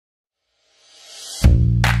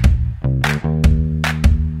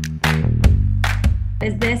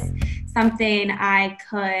something I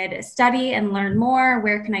could study and learn more?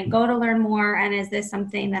 Where can I go to learn more? And is this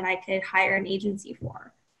something that I could hire an agency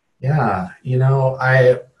for? Yeah,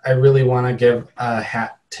 I really want to give a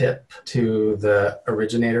hat tip to the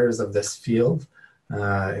originators of this field,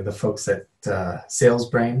 the folks at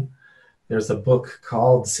SalesBrain. There's a book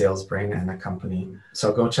called SalesBrain and a company.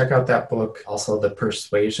 So go check out that book. Also, the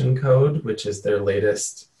Persuasion Code, which is their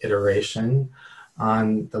latest iteration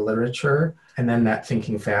on the literature. And then that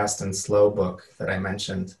Thinking Fast and Slow book that I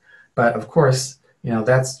mentioned. But of course,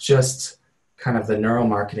 that's just kind of the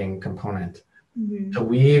neuromarketing component. Mm-hmm. To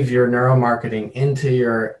weave your neuromarketing into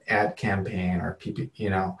your ad campaign or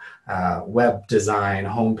web design,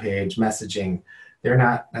 homepage, messaging, they're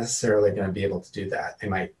not necessarily going to be able to do that. They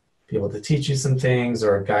might be able to teach you some things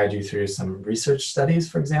or guide you through some research studies,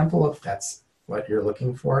 for example, if that's what you're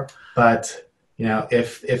looking for. But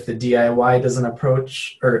if the DIY doesn't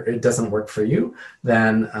approach or it doesn't work for you,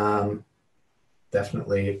 then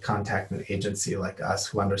definitely contact an agency like us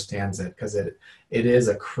who understands it, because it is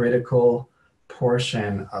a critical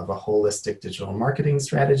portion of a holistic digital marketing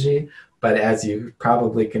strategy. But as you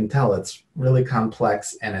probably can tell, it's really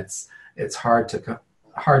complex and it's hard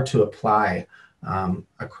to apply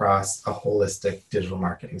across a holistic digital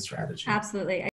marketing strategy. Absolutely.